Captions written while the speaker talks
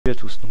Salut à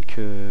tous, donc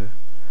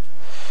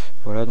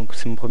voilà, donc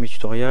c'est mon premier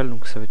tutoriel,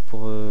 donc ça va être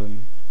pour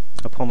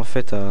apprendre en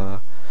fait à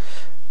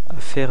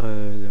faire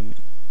un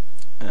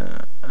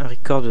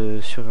record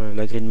sur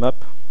la green map,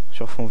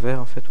 sur fond vert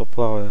en fait, pour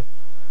pouvoir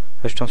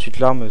ajouter ensuite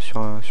l'arme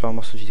sur un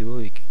morceau de vidéo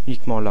et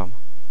uniquement l'arme.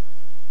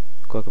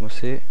 Donc on va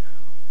commencer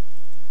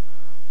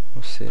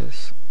en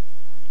CS.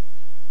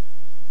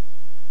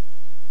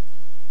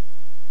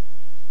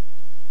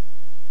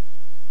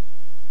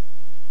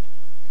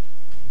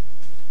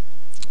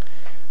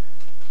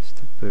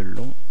 C'est un peu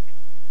long.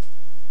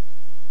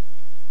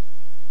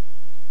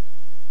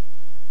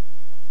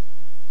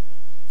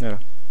 Voilà.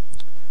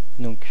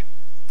 Donc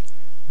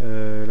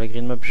la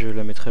green map je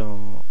la mettrai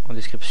en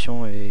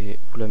description et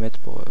où la mettre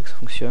pour que ça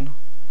fonctionne.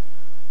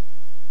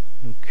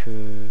 Donc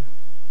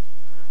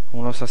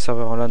on lance un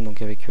serveur en LAN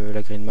donc avec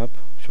la green map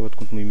sur votre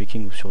compte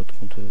mmaccount ou sur votre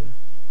compte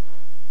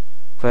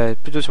enfin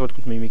plutôt sur votre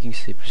compte mmaccount,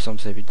 c'est plus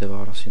simple, ça évite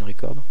d'avoir lancé une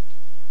record. Donc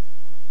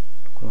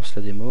on lance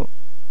la démo.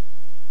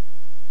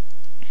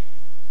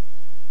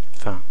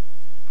 Enfin,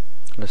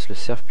 on laisse le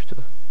serve plutôt.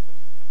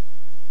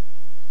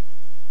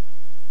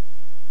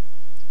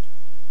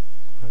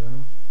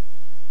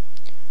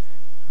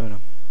 Voilà.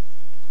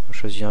 On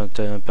choisit un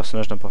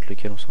personnage n'importe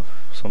lequel, on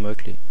s'en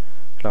moque,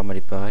 l'arme elle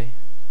est pareille.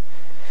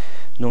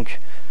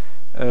 Donc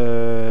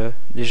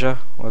déjà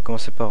on va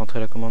commencer par rentrer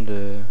la commande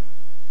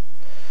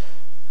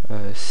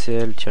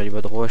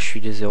cl-droit je suis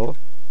des 0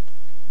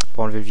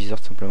 pour enlever le viseur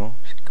tout simplement.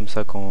 C'est comme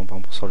ça quand par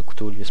exemple on sort le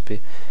couteau, l'USP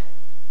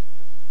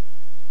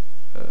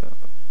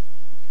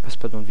passe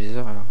pas dans le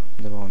viseur. Alors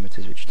d'abord on va mettre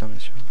les hesitez bien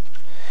sûr.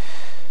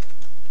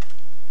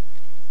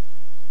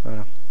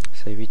 Voilà,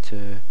 ça évite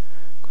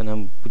qu'on a un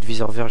bout de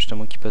viseur vert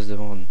justement qui passe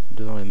devant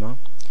les mains.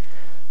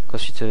 Donc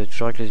ensuite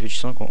toujours avec les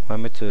hesitez on va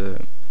mettre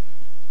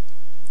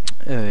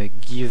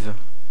give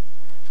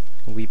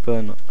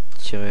weapon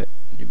tiré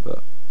du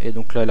bas, et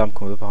donc là l'arme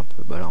qu'on veut par un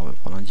peu, bah là on va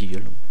prendre un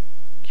deagle, donc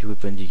give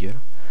weapon deagle.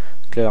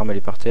 Donc là l'arme elle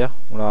est par terre,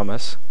 on la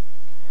ramasse.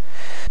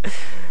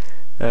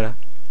 Voilà,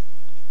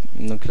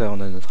 donc là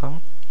on a notre arme.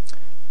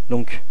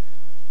 Donc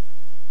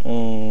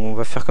on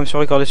va faire comme si on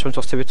recordait sur une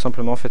source TV tout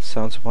simplement. En fait c'est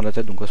rien de se prendre la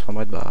tête, donc on va se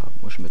prendre, bah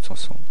moi je vais mettre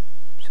 500,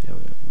 c'est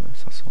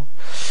 500.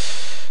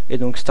 Et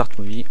donc start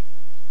movie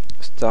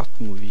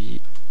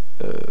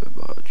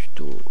bah,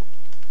 tuto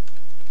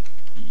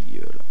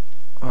deagle.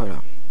 Voilà,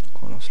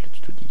 donc on lance le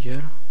tuto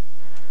deagle.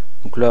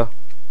 Donc là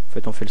en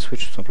fait on fait le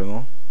switch tout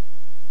simplement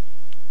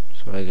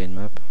sur la green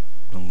map.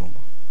 Donc bon,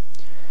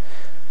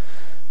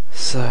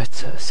 ça va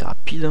être assez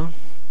rapide hein.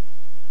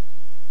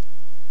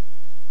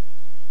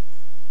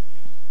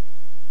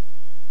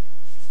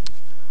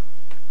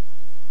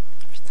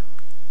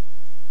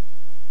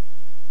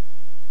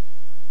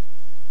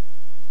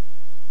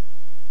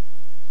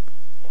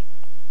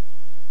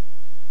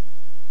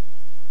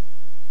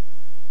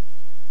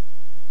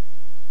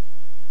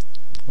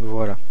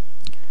 Voilà,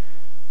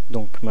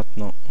 donc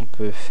maintenant on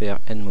peut faire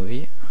end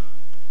movie.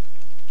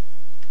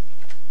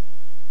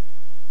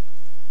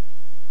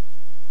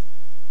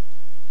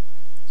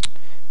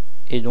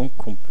 Et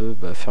donc on peut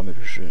fermer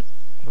le jeu.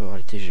 On va voir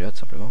les TGA tout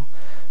simplement.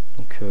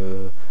 Donc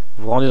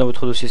vous rendez dans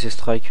votre dossier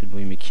cstrike de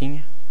movie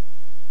making.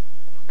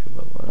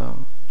 Donc voilà,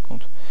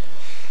 compte.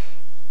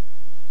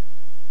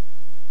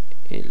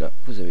 Et là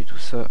vous avez tout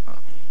ça.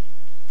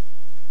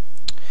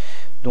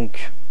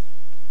 Donc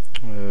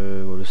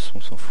le son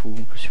on s'en fout,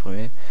 on peut le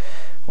supprimer.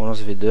 On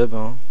lance vdub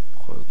hein,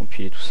 pour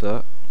compiler tout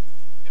ça.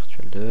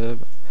 Virtual dub.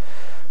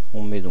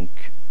 On met donc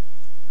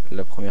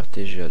la première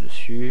TGA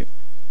dessus.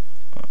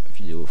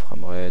 Vidéo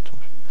framerate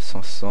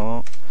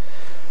 500.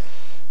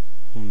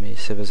 On met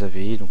save as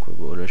AVI, donc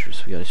bon, là je vais le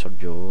sauvegarder sur le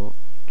bureau.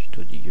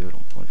 Tuto deagle, on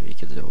peut enlever les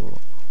 4.0.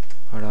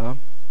 Voilà.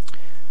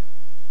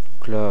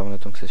 Donc là on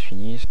attend que ça se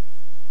finisse.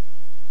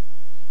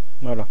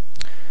 Voilà.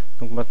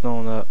 Donc maintenant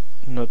on a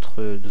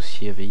notre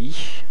dossier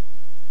AVI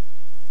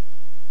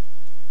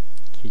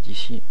qui est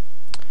ici.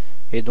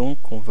 Et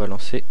donc on va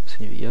lancer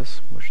Sony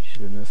Vegas. Moi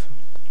j'utilise le 9.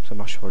 Ça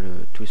marche sur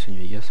tous les Sony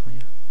Vegas.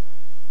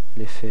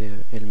 L'effet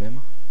est le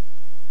même.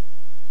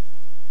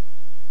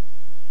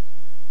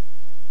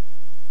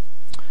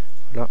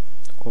 Voilà,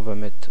 donc on va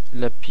mettre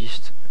la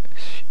piste.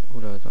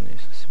 Oula, attendez,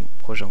 ça c'est mon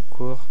projet en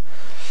cours.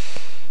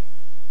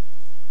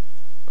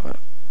 Voilà.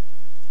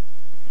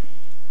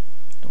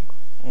 Donc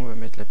on va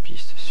mettre la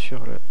piste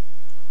sur le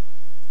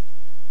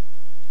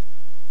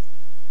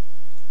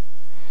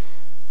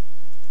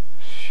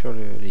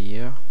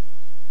layer.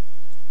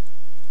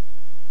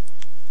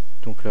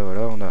 Donc là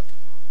voilà, on a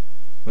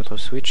notre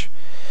switch.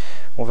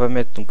 On va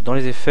mettre donc dans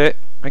les effets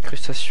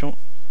incrustation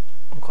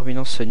en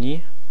combinance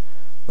Sony.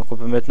 Donc on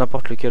peut mettre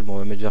n'importe lequel, bon on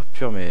va mettre vert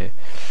pur, mais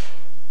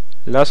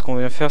là ce qu'on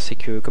vient faire c'est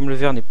que comme le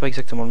vert n'est pas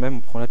exactement le même, on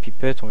prend la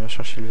pipette, on vient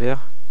chercher le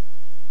vert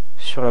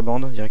sur la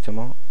bande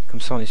directement,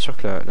 comme ça on est sûr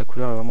que la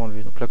couleur est vraiment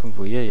enlevée. Donc là comme vous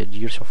voyez il y a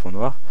deagle sur fond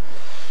noir.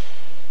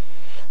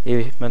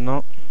 Et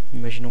maintenant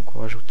imaginons qu'on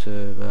rajoute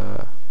une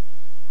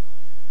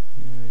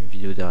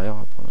vidéo derrière, on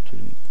va prendre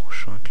un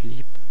prochain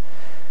clip,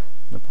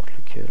 n'importe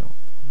lequel,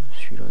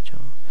 celui-là tiens.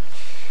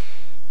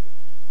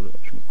 Oula,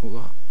 je me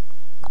couvre.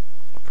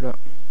 Hop là.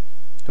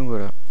 Donc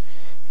voilà.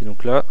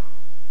 Donc là,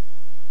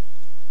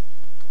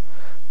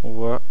 on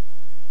voit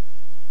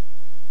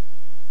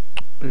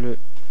le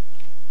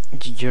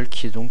deagle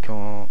qui est donc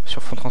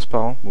sur fond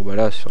transparent. Bon bah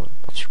là sur la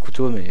partie du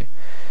couteau, mais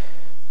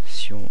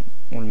si on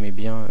le met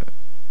bien,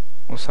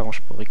 on s'arrange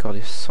pour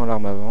recorder sans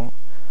l'arme avant.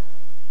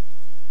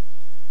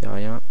 Y a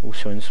rien, ou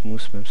sur une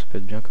smooth même, ça peut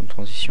être bien comme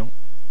transition.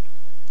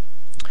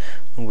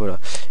 Donc voilà.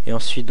 Et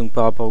ensuite, donc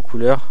par rapport aux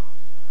couleurs,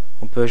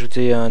 on peut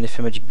ajouter un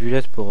effet magic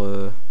bullet pour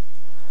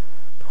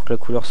que la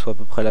couleur soit à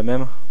peu près la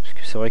même, parce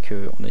que c'est vrai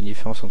qu'on a une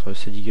différence entre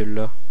ces deagles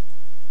là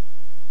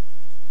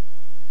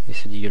et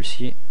ces deagles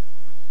ci.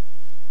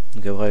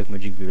 Donc après avec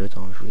magic bullet,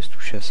 hein, je vous laisse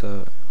toucher à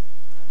ça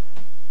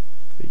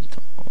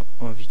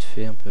en vite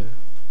fait un peu.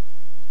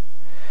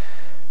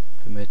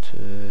 On peut mettre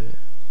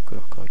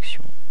color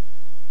correction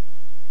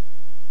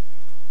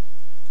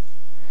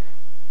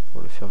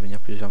pour le faire venir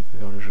plus un peu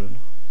vers le jaune.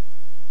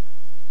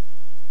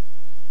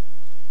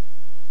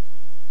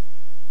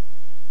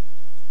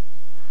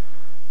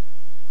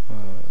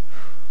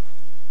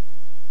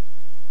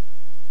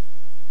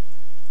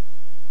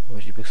 Ouais,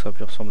 je dis pas que ça sera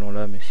plus ressemblant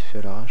là, mais c'est fait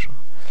à l'arrache.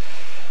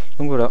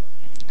 Donc voilà,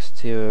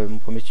 c'était mon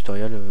premier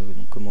tutoriel,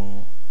 donc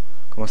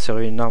comment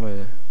serrer une arme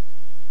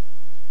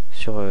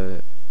sur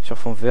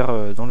fond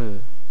vert dans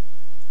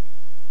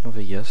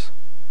Vegas.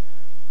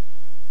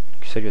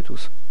 Donc, salut à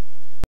tous.